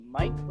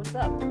Mike. What's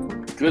up?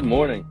 Good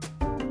morning.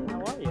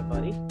 How are you,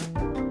 buddy?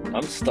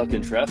 I'm stuck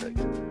in traffic.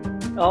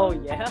 Oh,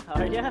 yeah?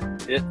 Are ya?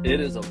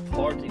 It is a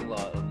parking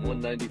lot on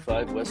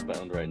 195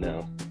 westbound right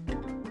now.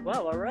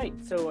 Well, all right.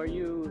 So are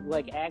you,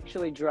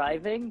 actually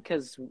driving?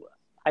 Because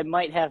I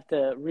might have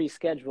to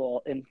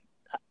reschedule and,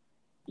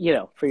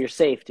 for your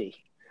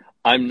safety.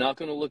 I'm not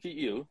going to look at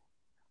you.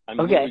 I'm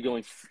Okay. literally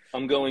going.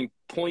 I'm going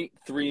point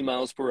 0.3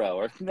 miles per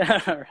hour.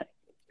 All right.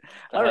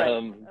 All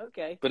right.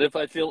 Okay. But if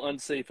I feel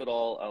unsafe at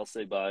all, I'll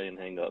say bye and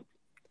hang up.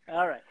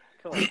 All right.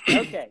 Cool.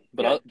 Okay.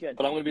 But Good.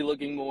 I'm going to be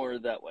looking more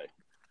that way.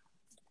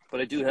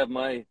 But I do have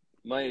my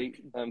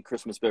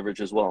Christmas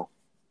beverage as well.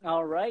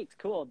 All right.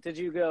 Cool. Did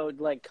you go,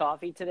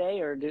 coffee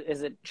today, or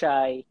is it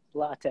chai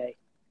latte?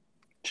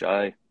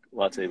 Chai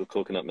latte with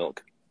coconut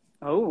milk.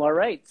 Oh, all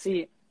right.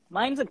 See,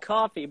 mine's a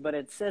coffee, but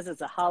it says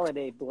it's a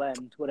holiday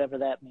blend, whatever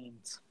that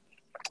means.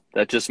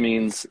 That just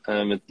means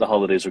the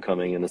holidays are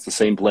coming, and it's the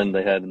same blend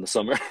they had in the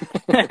summer.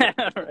 All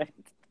right.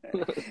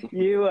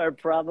 You are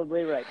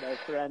probably right, my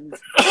friend.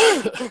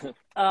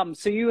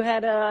 So you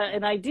had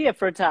an idea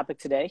for a topic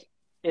today.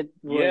 It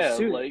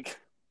was like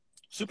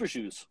super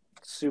shoes.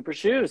 Super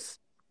shoes.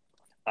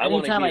 I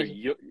want to hear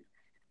you.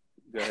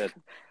 Go ahead.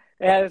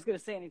 Yeah, I was going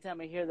to say,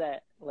 anytime I hear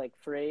that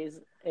phrase,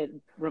 it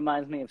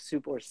reminds me of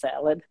soup or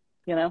salad,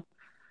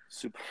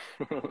 Super.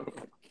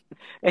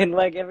 And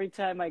every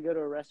time I go to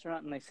a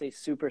restaurant and they say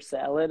super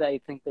salad, I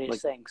think they're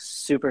saying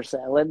super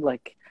salad,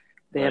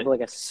 they have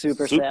a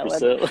super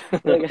salad.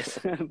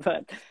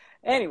 But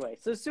anyway,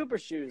 so super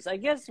shoes. I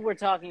guess we're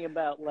talking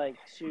about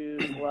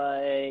shoes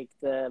like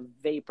the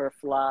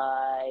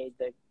Vaporfly,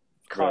 the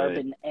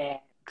Carbon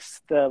X,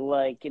 the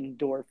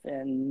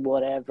Endorphin,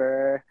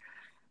 whatever.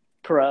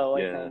 Pro,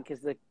 I think,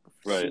 is the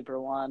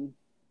super one.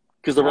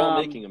 Because they're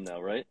all making them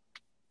now, right?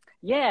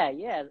 Yeah,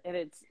 and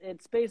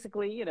it's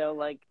basically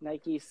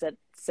Nike set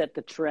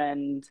the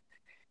trend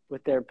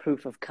with their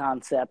proof of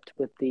concept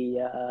with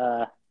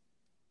the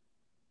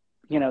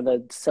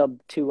the sub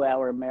 2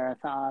 hour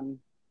marathon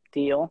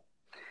deal.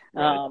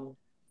 Right.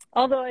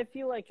 Although I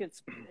feel like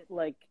it's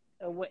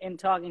in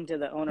talking to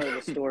the owner of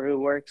the store who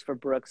works for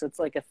Brooks,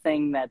 it's a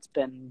thing that's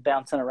been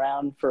bouncing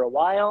around for a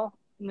while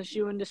in the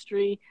shoe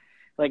industry,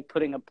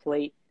 putting a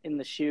plate in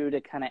the shoe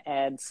to kind of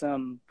add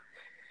some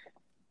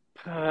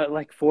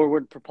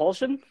forward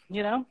propulsion,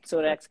 so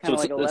it acts kind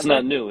of like a lever. It's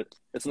not new.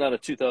 It's not a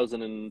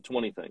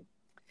 2020 thing.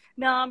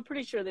 No, I'm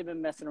pretty sure they've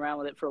been messing around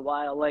with it for a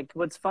while.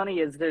 What's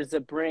funny is there's a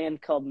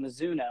brand called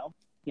Mizuno,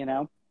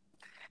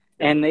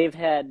 and they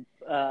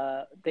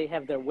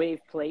have their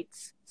wave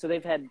plates. So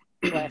they've had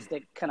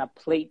plastic kind of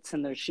plates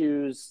in their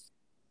shoes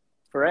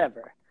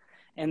forever.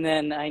 And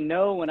then I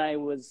know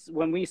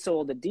when we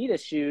sold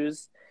Adidas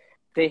shoes,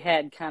 they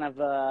had kind of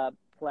a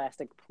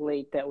plastic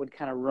plate that would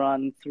kind of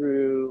run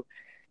through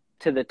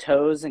to the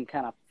toes and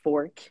kind of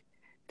fork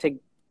to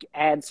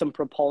add some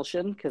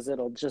propulsion, because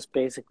it'll just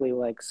basically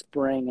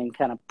spring and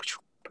kind of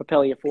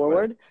propel you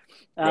forward.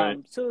 Right.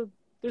 So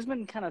there's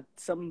been kind of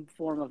some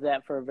form of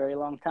that for a very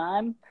long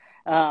time.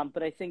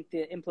 But I think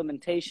the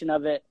implementation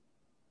of it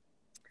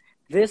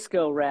this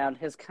go round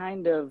has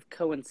kind of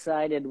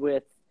coincided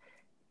with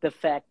the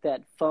fact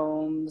that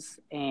foams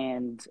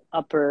and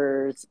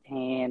uppers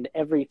and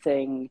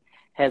everything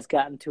has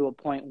gotten to a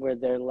point where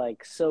they're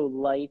so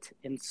light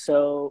and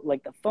so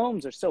the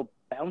foams are so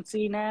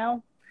bouncy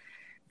now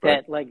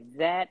that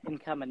that in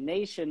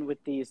combination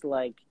with these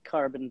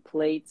carbon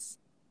plates,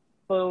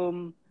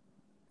 boom,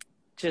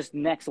 just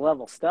next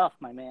level stuff,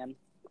 my man.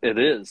 It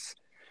is.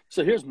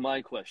 So here's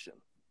my question.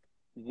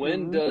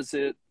 When does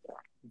it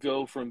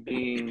go from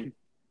being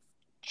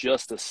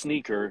just a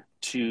sneaker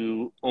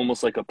to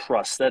almost like a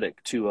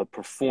prosthetic, to a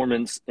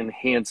performance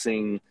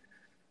enhancing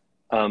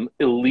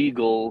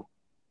illegal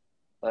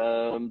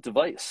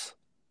device?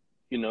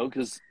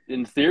 Because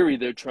in theory,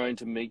 they're trying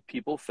to make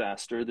people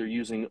faster. They're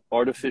using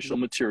artificial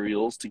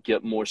materials to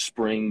get more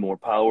spring, more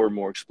power,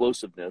 more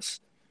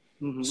explosiveness.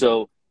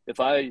 So if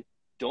I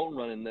don't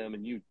run in them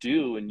and you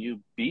do, and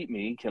you beat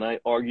me, can I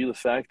argue the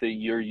fact that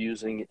you're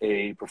using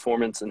a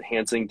performance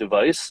enhancing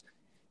device?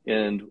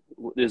 And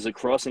is it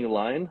crossing a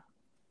line?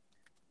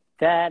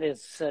 That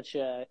is such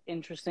a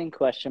interesting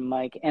question,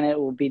 Mike, and it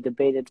will be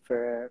debated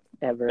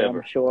forever,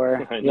 I'm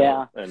sure. I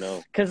know.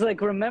 Because,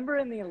 remember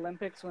in the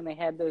Olympics when they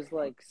had those,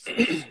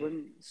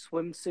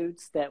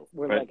 swimsuits that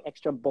were,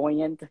 extra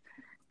buoyant,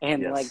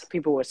 and,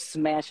 people were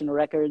smashing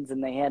records,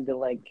 and they had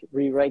to,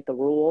 rewrite the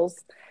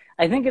rules?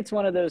 I think it's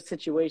one of those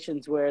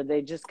situations where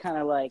they just kind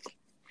of,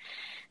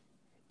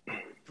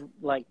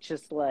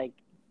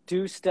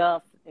 do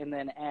stuff and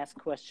then ask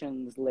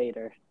questions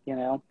later,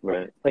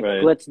 Right.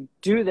 Let's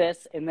do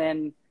this, and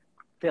then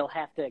they'll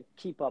have to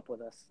keep up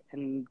with us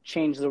and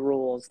change the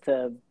rules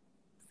to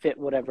fit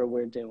whatever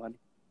we're doing.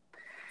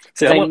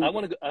 See, I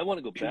want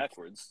to go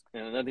backwards,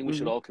 and I think we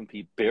should all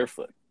compete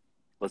barefoot.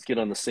 Let's get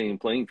on the same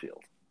playing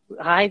field.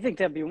 I think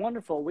that'd be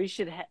wonderful. We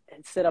should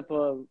set up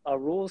a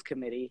rules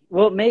committee.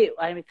 Well,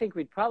 I think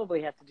we'd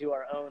probably have to do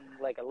our own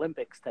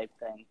Olympics type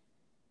thing.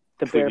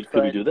 Could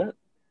we do that?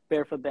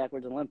 Barefoot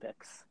backwards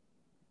Olympics.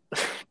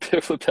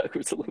 Barefoot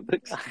backwards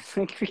Olympics. I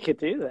think we could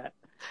do that.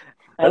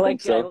 I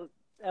think so.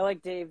 I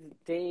like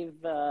Dave's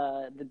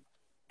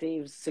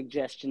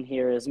suggestion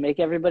here is make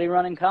everybody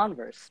run in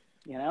Converse,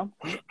 you know?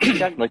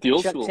 Like the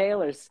old Chuck school.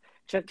 Taylor's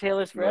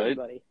for Right.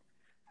 everybody.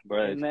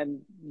 Right. And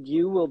then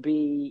you'll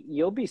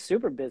be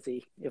super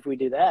busy if we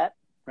do that,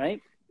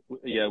 right?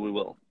 Yeah, we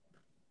will.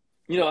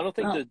 You know, I don't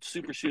think Oh. the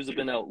super shoes have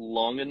been out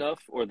long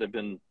enough, or they've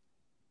been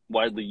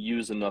widely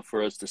used enough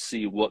for us to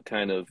see what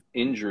kind of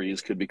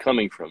injuries could be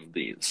coming from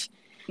these.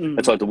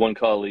 I talked to one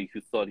colleague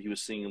who thought he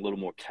was seeing a little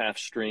more calf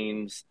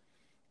strains.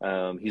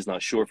 He's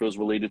not sure if it was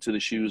related to the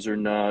shoes or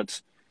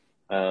not.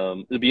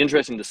 It'd be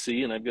interesting to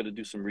see, and I've got to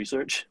do some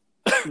research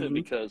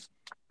because,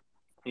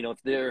 you know,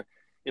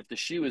 if the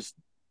shoe is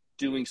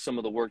doing some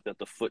of the work that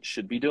the foot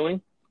should be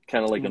doing,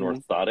 kind of like an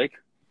orthotic,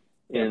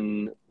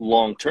 in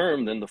long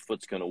term, then the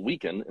foot's going to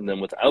weaken, and then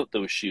without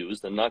those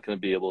shoes, they're not going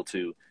to be able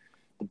to.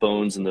 The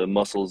bones and the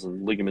muscles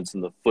and ligaments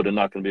in the foot are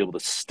not going to be able to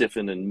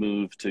stiffen and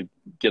move to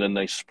get a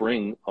nice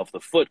spring off the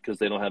foot because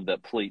they don't have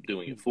that plate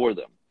doing it for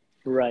them.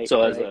 Right.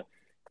 So as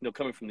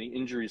coming from the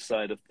injury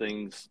side of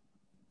things,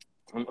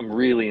 I'm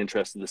really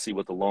interested to see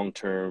what the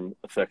long-term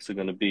effects are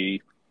going to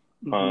be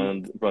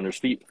on runners'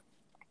 feet.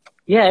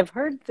 Yeah, I've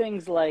heard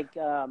things like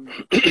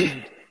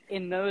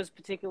in those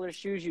particular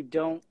shoes,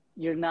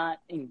 you're not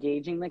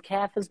engaging the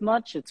calf as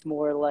much. It's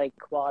more like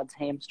quads,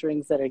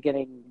 hamstrings that are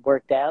getting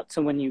worked out.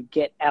 So when you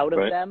get out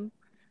of them,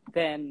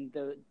 then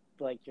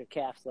your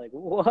calf's like,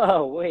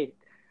 whoa, wait,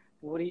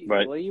 what do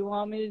you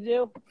want me to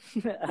do?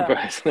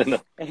 No.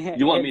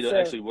 You want me to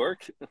actually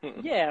work?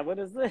 Yeah, what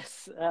is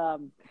this?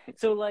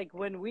 So like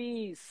when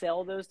we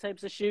sell those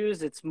types of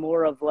shoes, it's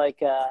more of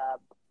like a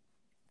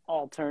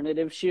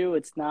alternative shoe.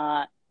 It's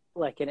not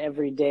like an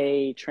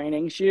everyday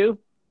training shoe.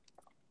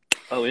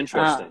 Oh,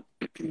 interesting.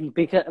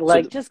 Because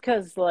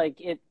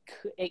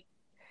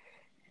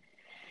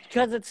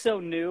because it's so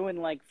new and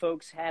like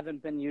folks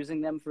haven't been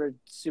using them for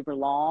super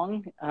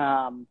long,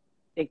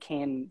 it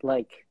can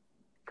like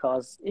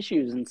cause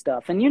issues and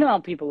stuff. And you know how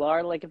people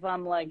are. Like if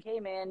I'm like, hey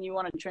man, you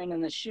want to train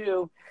in this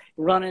shoe,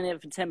 running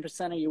it for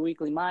 10% of your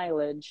weekly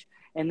mileage,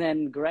 and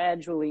then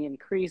gradually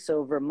increase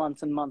over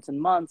months and months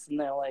and months, and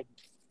they're like,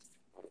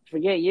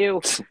 forget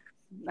you.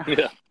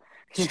 Yeah.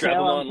 Strap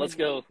them on. Let's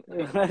go.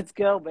 Let's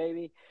go,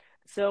 baby.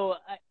 So,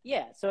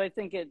 so I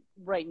think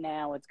right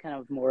now it's kind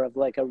of more of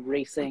like a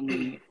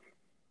racing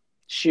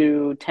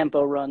shoe,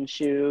 tempo run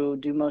shoe,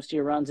 do most of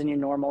your runs in your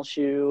normal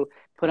shoe,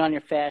 put on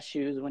your fast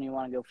shoes when you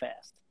want to go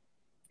fast.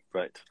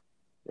 Right.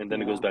 And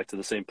then it goes back to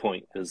the same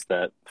point. Is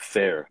that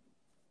fair?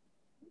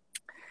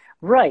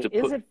 Right.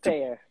 Is it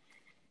fair?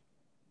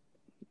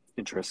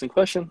 Interesting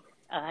question.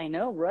 I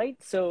know, right?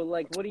 So,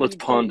 like, what do you Let's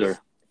ponder.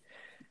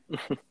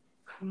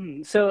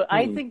 So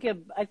I think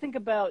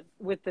about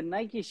with the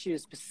Nike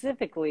shoes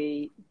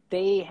specifically,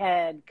 they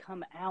had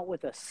come out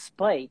with a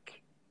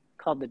spike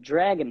called the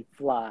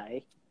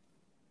Dragonfly,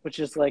 which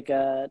is like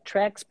a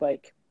track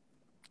spike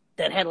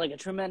that had like a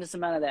tremendous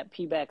amount of that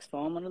Pebax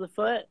foam under the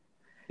foot.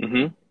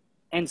 Mm-hmm.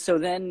 And so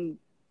then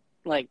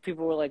like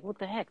people were like, what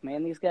the heck,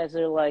 man? These guys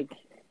are like,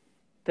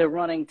 they're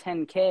running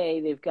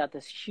 10K. They've got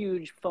this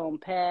huge foam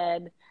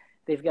pad.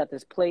 They've got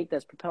this plate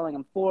that's propelling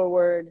them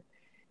forward.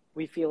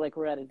 We feel like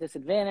we're at a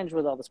disadvantage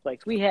with all the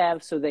spikes we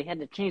have, so they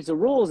had to change the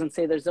rules and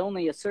say there's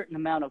only a certain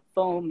amount of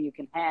foam you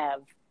can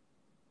have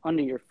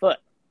under your foot.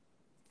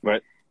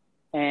 Right.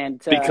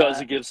 And because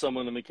it gives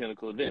someone a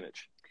mechanical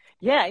advantage.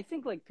 Yeah, I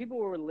think like people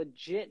were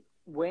legit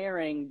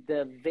wearing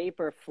the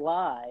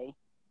Vaporfly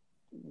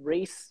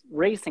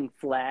racing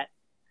flat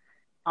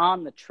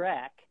on the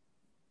track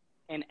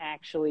and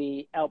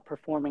actually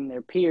outperforming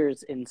their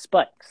peers in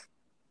spikes.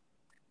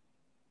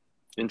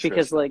 Interesting.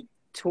 Because like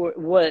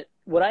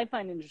what I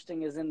find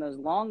interesting is in those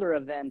longer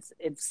events,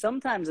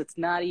 sometimes it's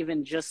not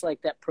even just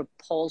like that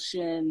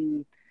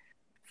propulsion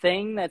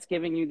thing that's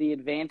giving you the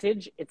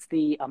advantage. It's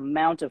the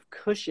amount of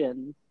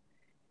cushion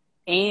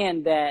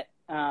and that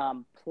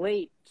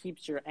plate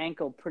keeps your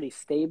ankle pretty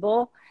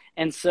stable.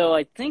 And so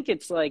I think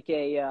it's like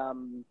a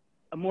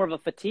more of a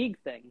fatigue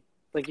thing.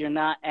 Like you're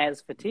not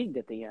as fatigued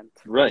at the end.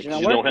 Right. You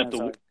don't have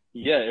to.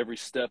 Yeah, every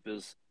step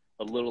is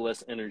a little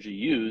less energy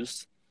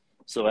used.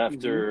 So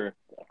after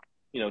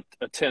a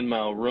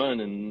 10-mile run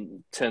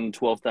and 10,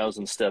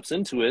 12,000 steps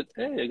into it,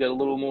 hey, I got a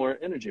little more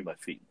energy in my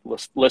feet,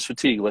 less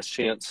fatigue, less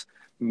chance.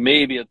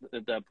 Maybe at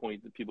that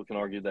point, people can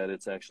argue that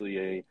it's actually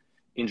a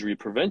injury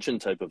prevention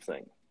type of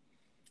thing.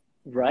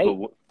 Right.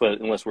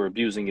 But unless we're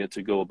abusing it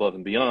to go above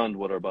and beyond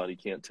what our body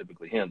can't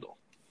typically handle.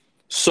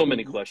 So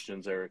many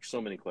questions, Eric.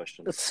 So many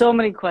questions. So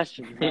many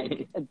questions,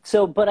 Mike.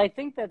 But I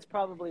think that's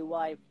probably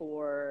why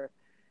for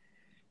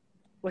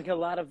like a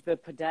lot of the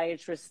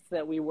podiatrists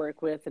that we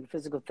work with and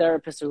physical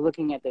therapists are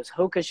looking at those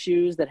Hoka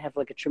shoes that have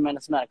like a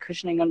tremendous amount of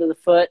cushioning under the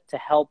foot to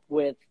help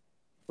with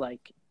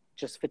like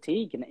just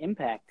fatigue and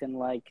impact. And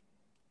like,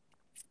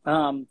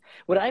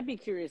 what I'd be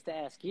curious to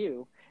ask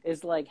you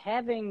is like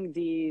having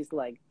these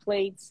like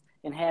plates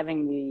and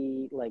having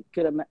the like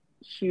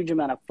huge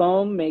amount of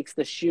foam makes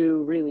the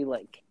shoe really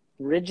like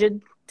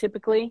rigid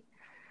typically.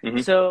 Mm-hmm.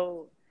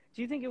 So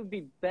do you think it would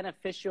be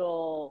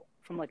beneficial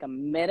from like a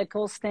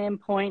medical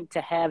standpoint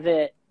to have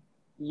it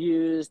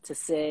used to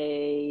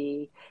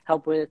say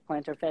help with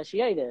plantar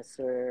fasciitis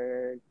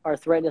or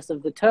arthritis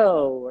of the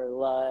toe or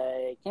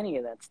like any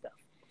of that stuff?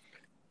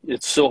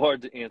 It's so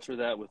hard to answer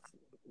that with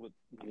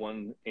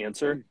one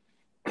answer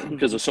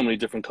because there's so many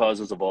different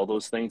causes of all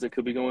those things that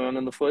could be going on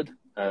in the foot.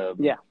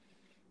 Yeah.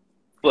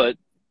 But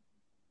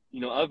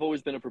I've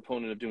always been a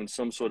proponent of doing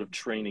some sort of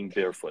training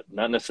barefoot,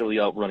 not necessarily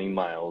out running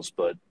miles,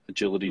 but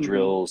agility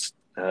drills,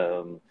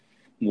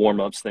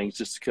 warm-ups, things,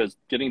 just because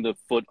getting the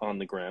foot on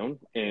the ground,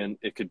 and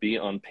it could be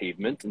on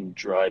pavement and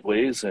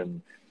driveways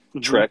and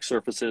track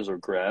surfaces or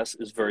grass,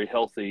 is very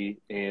healthy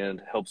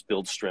and helps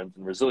build strength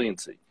and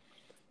resiliency.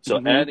 So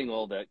adding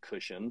all that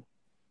cushion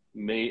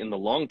may, in the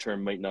long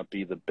term, might not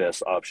be the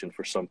best option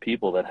for some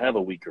people that have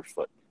a weaker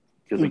foot.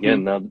 Because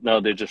again, now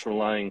they're just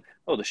relying,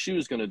 the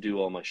shoe's going to do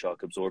all my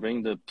shock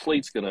absorbing, the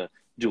plate's going to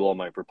do all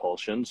my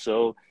propulsion,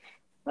 so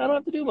I don't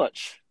have to do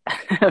much.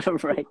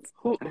 Right.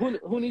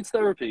 Who needs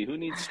therapy? Who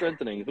needs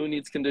strengthening? Who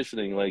needs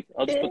conditioning? Like,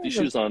 I'll just put these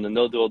shoes on and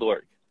they'll do all the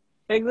work.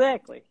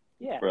 Exactly.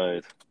 Yeah.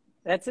 Right.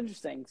 That's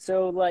interesting.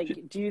 So,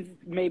 like, do you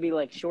maybe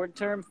like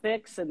short-term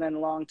fix and then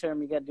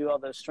long-term you got to do all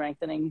those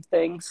strengthening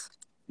things?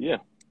 Yeah.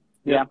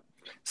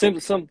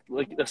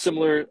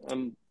 Similar.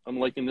 I'm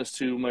liking this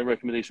to my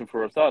recommendation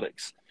for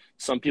orthotics.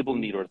 Some people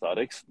need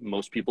orthotics.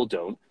 Most people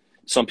don't.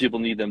 Some people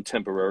need them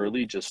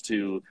temporarily just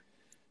to,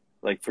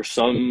 like for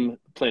some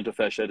plantar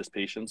fasciitis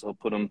patients, I'll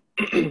put them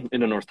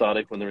in an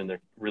orthotic when they're in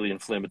their really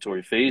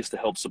inflammatory phase to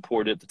help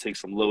support it, to take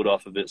some load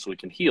off of it so it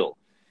can heal.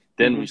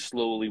 Then we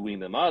slowly wean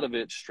them out of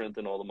it,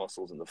 strengthen all the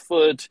muscles in the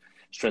foot,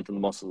 strengthen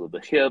the muscles of the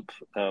hip,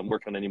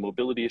 work on any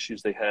mobility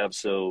issues they have,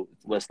 so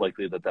it's less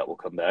likely that will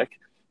come back,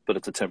 but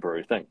it's a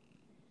temporary thing.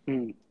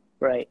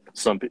 Right.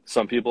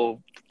 Some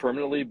people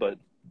permanently, but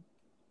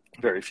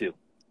very few.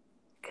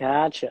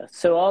 Gotcha.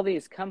 So all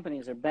these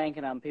companies are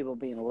banking on people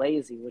being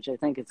lazy, which I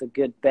think is a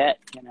good bet,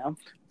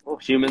 Well,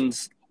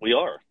 humans, we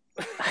are,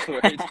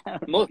 right?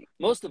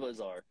 Most of us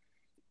are.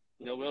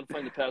 We want to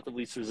find the path of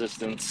least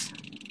resistance.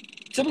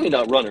 Typically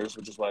not runners,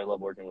 which is why I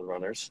love working with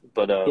runners,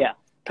 but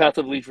path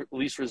of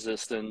least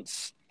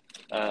resistance,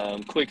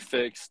 quick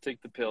fix,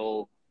 take the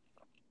pill.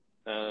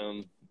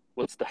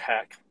 What's the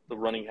hack, the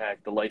running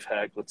hack, the life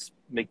hack? Let's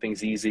make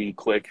things easy,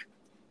 quick.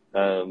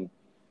 But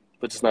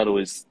it's not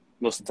always,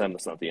 most of the time,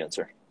 that's not the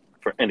answer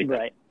for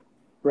anything.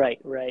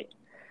 Right.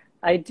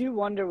 I do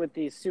wonder with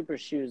these super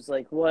shoes,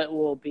 like what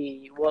will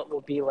be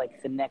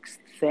like the next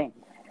thing?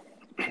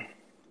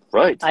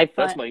 Right. I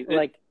find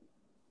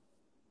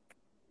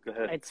Go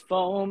ahead. It's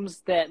foams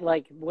that,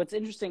 like, what's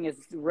interesting is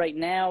right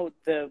now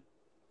the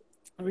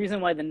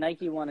reason why the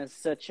Nike one is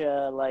such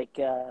a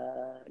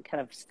kind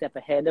of step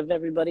ahead of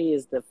everybody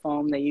is the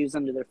foam they use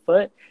under their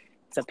foot.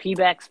 It's a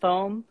Pebax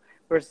foam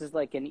versus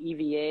like an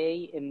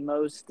EVA in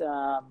most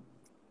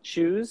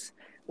shoes,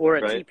 or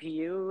a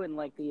TPU in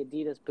like the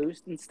Adidas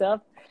Boost and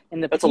stuff.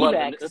 And that's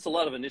Pebax, that's a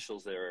lot of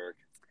initials there, Eric.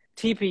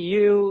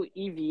 TPU,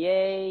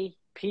 EVA,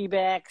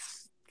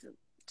 Pebax,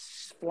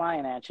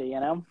 flying at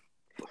you,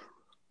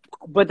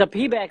 But the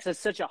Pebax is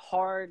such a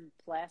hard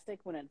plastic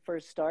when it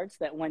first starts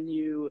that when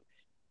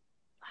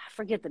I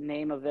forget the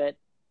name of it,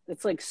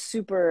 it's like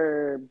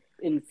super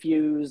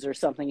infused or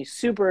something,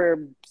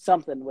 super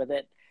something with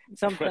it,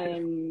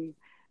 something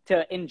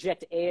to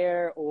inject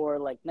air or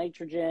like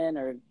nitrogen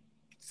or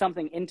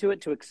something into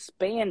it to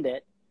expand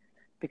it,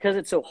 because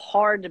it's so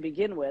hard to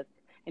begin with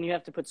and you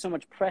have to put so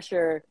much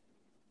pressure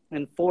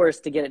and force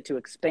to get it to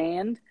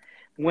expand.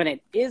 When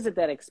it is at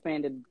that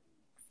expanded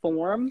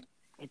form,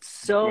 it's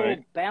so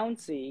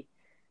bouncy,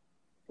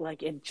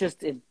 like it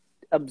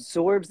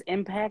absorbs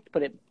impact,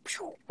 but it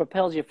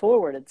propels you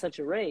forward at such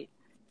a rate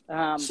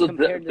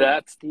compared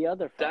to the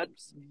other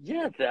forms.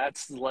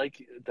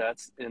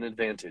 That's an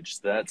advantage.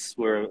 That's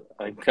where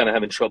I'm kind of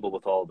having trouble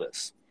with all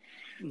this.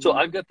 So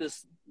I've got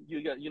this.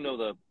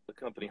 The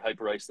company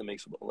Hyperice that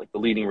makes like the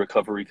leading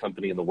recovery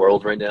company in the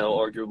world right now,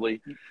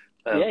 arguably.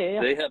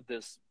 They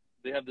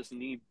have this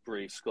knee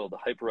brace called the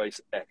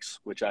Hyperice X,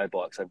 which I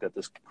bought because I've got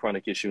this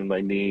chronic issue in my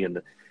knee. And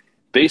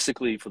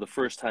basically, for the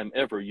first time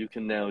ever, you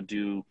can now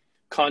do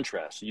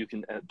contrast. So you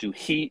can do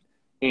heat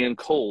and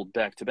cold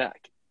back to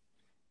back.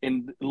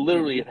 And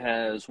literally it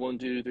has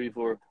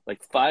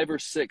 5 or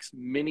 6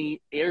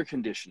 mini air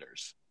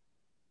conditioners.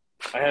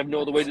 I have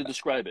no other way to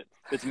describe it.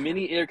 It's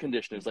mini air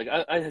conditioners. Like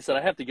I said,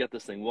 I have to get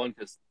this thing, one,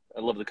 because I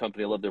love the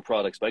company, I love their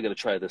products, but I got to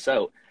try this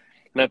out.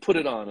 And I put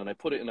it on, and I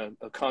put it in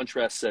a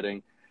contrast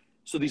setting.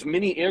 So these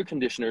mini air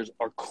conditioners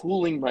are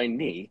cooling my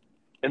knee,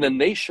 and then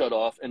they shut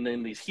off, and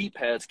then these heat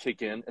pads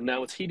kick in, and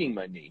now it's heating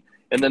my knee.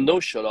 And then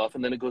those shut off,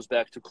 and then it goes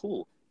back to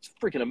cool. It's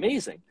freaking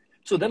amazing.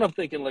 So then I'm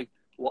thinking, like,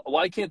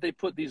 why can't they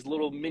put these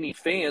little mini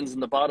fans in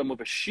the bottom of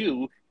a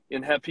shoe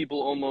and have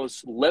people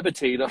almost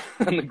levitate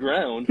on the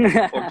ground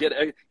or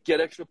get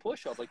extra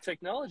push-off? Like,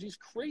 technology's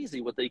crazy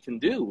what they can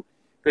do.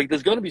 Like,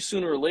 there's going to be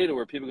sooner or later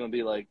where people are going to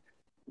be like,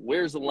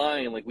 where's the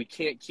line? Like, we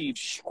can't keep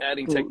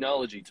adding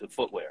technology to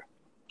footwear.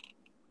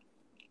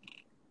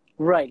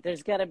 Right.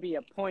 There's got to be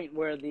a point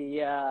where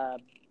the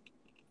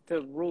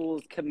the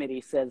rules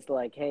committee says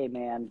like, hey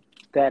man,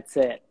 that's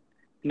it.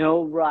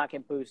 No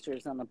rocket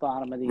boosters on the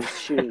bottom of these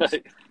shoes.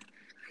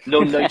 No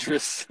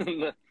nitrous.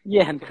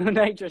 Yeah, no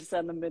nitrous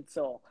on the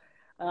midsole.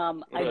 I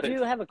Right.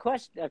 do have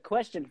a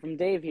question from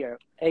Dave here.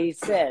 He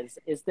says,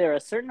 is there a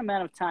certain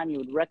amount of time you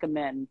would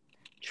recommend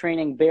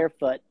training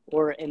barefoot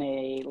or in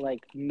a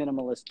like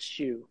minimalist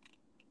shoe?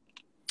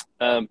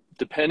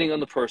 Depending on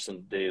the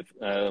person, Dave.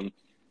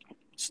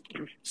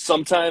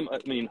 Sometime, I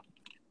mean,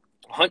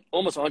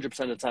 almost 100%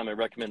 of the time, I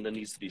recommend there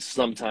needs to be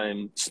some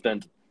time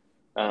spent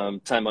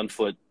time on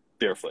foot,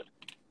 barefoot.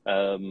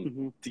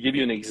 To give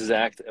you an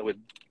exact,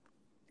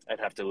 I'd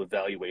have to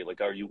evaluate.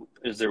 Like,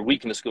 is there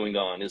weakness going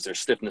on? Is there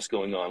stiffness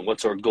going on?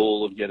 What's our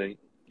goal of getting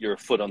your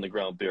foot on the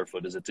ground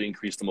barefoot? Is it to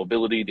increase the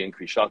mobility, to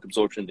increase shock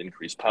absorption, to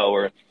increase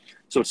power?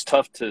 So it's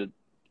tough to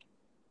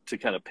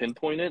kind of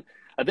pinpoint it.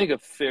 I think a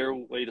fair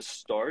way to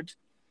start,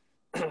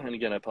 and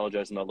again, I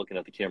apologize, I'm not looking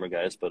at the camera,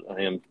 guys, but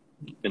I am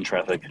in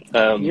traffic.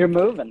 You're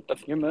moving.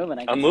 You're moving.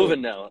 I'm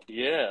moving now.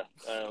 Yeah.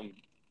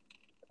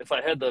 If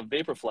I had the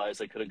vapor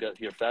flies, I could have got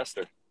here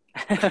faster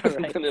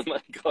than in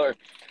my car.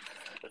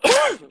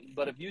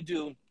 But if you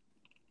do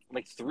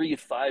like 3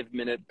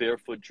 5-minute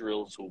barefoot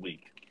drills a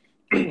week,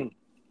 and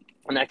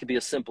that could be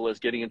as simple as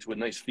getting into a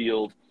nice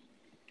field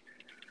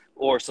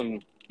or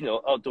some,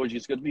 outdoors, you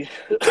just got to be,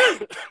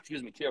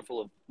 excuse me,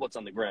 careful of what's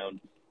on the ground.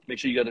 Make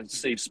sure you got a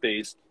safe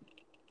space.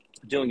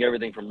 Doing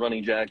everything from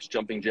running jacks,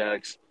 jumping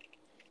jacks,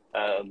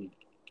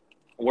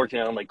 working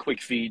on like quick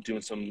feet,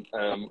 doing some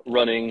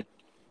running,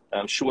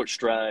 short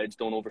strides,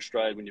 don't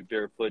overstride when you're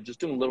barefoot, just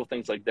doing little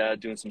things like that,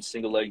 doing some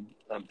single leg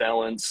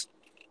balance.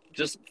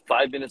 Just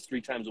 5 minutes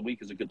 3 times a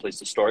week is a good place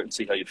to start and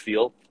see how you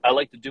feel. I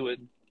like to do it,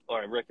 or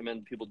I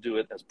recommend people do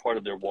it as part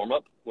of their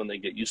warm-up when they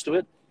get used to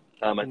it.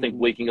 I think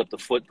waking up the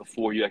foot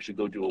before you actually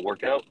go do a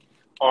workout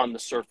on the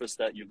surface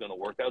that you're going to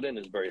work out in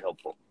is very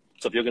helpful.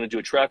 So if you're going to do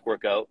a track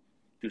workout,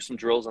 do some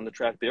drills on the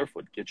track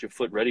barefoot. Get your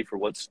foot ready for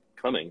what's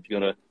coming. If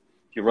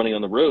you're running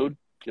on the road,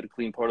 get a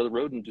clean part of the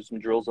road and do some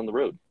drills on the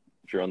road.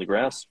 If you're on the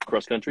grass,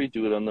 cross country,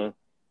 do it on the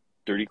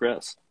dirty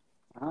grass.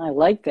 I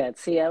like that.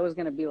 See, I was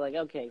going to be like,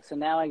 okay, so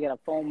now I got a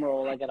foam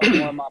roll, I got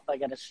to warm up, I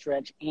got to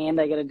stretch, and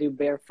I got to do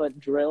barefoot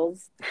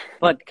drills.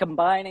 But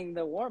combining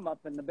the warm up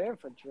and the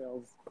barefoot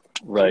drills,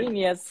 right?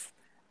 Genius.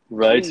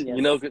 Right.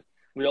 Genius.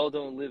 We all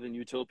don't live in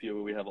utopia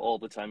where we have all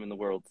the time in the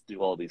world to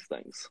do all these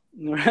things.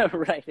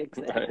 Right.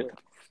 Exactly.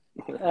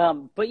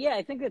 Right. But yeah,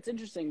 I think that's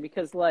interesting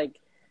because like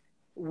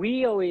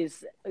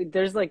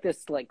there's like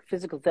this like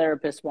physical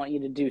therapists want you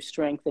to do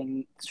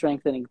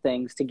strengthening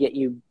things to get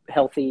you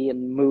healthy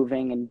and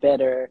moving and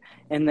better,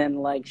 and then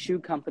like shoe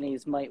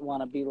companies might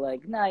want to be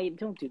like, nah,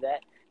 don't do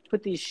that,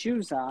 put these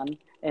shoes on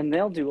and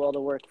they'll do all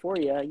the work for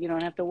you, you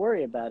don't have to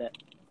worry about it.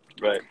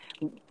 Right.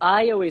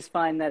 I always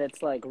find that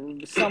it's like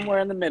somewhere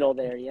in the middle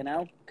there,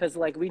 because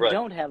like we Right.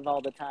 don't have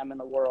all the time in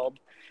the world,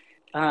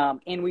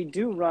 and we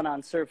do run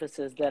on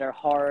surfaces that are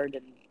hard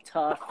and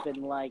tough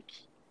and like,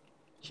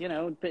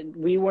 but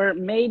we weren't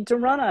made to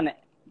run on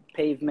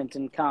pavement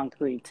and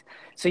concrete.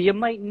 So you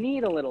might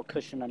need a little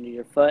cushion under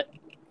your foot.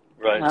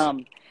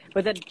 Right.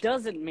 But that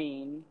doesn't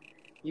mean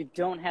you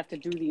don't have to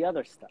do the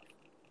other stuff.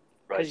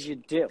 Because Right. you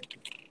do.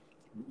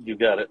 You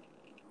got it.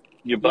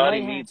 Your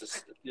body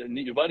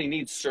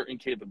needs certain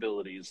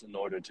capabilities in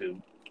order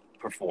to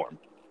perform,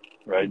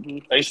 right?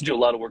 Mm-hmm. I used to do a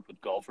lot of work with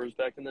golfers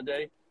back in the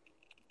day,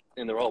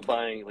 and they're all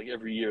buying, like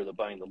every year, they're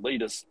buying the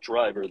latest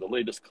driver, the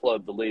latest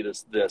club, the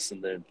latest this,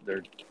 and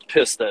they're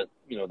pissed that,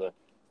 the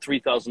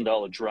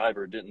 $3,000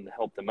 driver didn't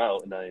help them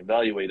out. And I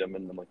evaluate them,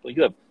 and I'm like, well,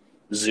 you have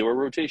 0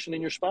 rotation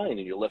in your spine,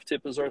 and your left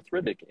hip is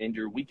arthritic, and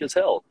you're weak as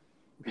hell.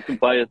 You can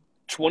buy a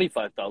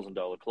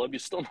 $25,000 club, you're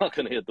still not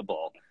going to hit the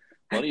ball.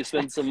 Why don't you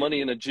spend some money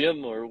in a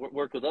gym or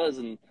work with us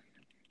and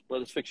let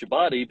us fix your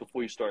body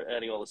before you start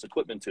adding all this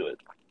equipment to it?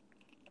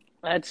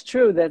 That's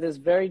true. That is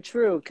very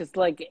true. Because,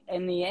 like,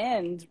 in the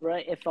end,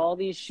 right, if all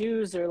these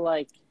shoes are,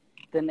 like,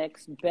 the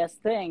next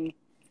best thing,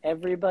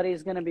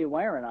 everybody's going to be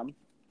wearing them.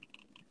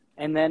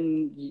 And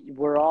then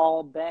we're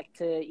all back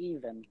to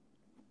even.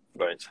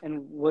 Right.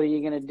 And what are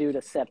you going to do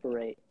to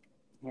separate,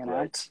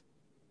 Right.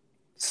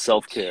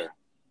 Self-care.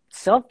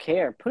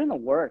 Self-care. Put in the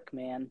work,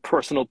 man.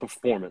 Personal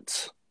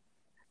performance.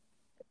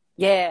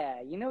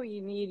 Yeah. You know what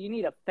you need? You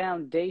need a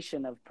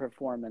foundation of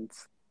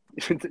performance.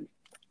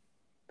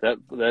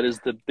 That is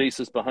the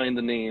basis behind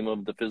the name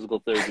of the physical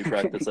therapy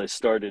practice I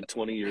started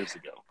 20 years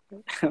ago.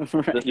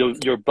 Right.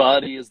 Your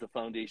body is the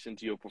foundation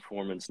to your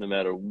performance no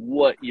matter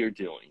what you're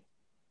doing.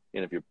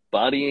 And if your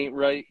body ain't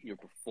right, your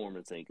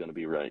performance ain't going to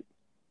be right.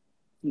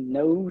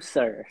 No,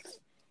 sir.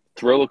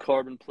 Throw a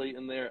carbon plate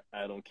in there,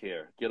 I don't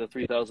care. Get a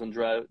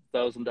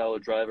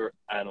 $3,000 driver,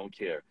 I don't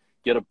care.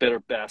 Get a better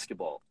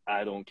basketball,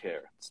 I don't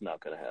care. It's not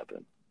going to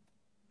happen.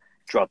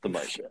 Drop the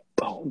mic.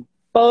 Boom.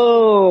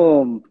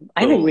 Boom.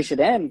 I think we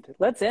should end.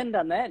 Let's end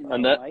on that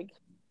note, Mike.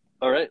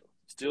 All right,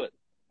 let's do it.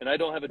 And I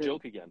don't have a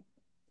joke again.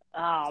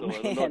 Oh,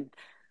 so man.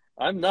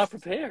 I'm not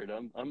prepared.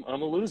 I'm a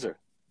loser.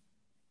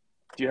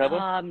 Do you have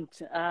one?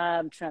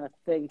 I'm trying to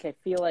think. I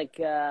feel like,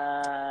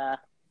 no,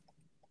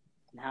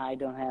 I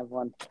don't have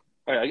one.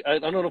 All right, I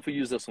don't know if we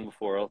used this one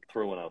before. I'll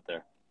throw one out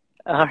there.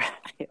 All right.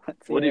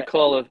 Let's What do hear you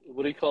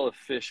it. call a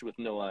fish with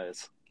no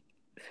eyes?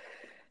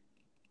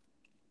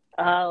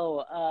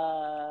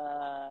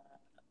 Oh,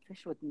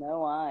 fish with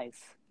no eyes.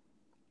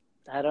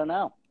 I don't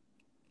know.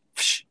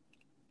 Psh.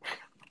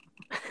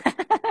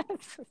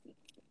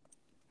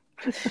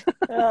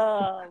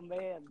 Oh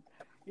man,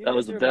 That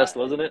was the best,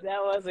 wasn't it?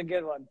 That was a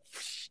good one.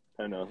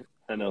 I know.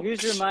 You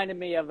just reminded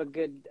me of a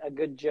good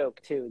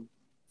joke too.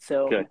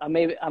 So Okay. I'm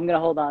gonna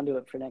hold on to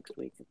it for next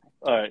week.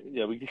 All right,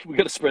 yeah, we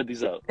got to spread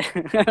these out.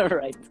 All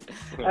right.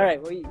 All right.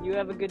 Well, you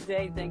have a good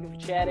day. Thank you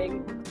for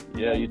chatting.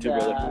 Yeah, you too,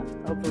 brother.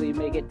 Hopefully you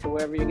make it to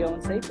wherever you're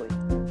going safely.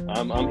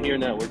 I'm here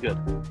now. We're good.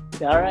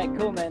 All right.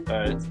 Cool, man. All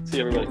right, see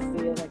you, everybody.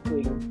 See you next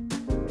week.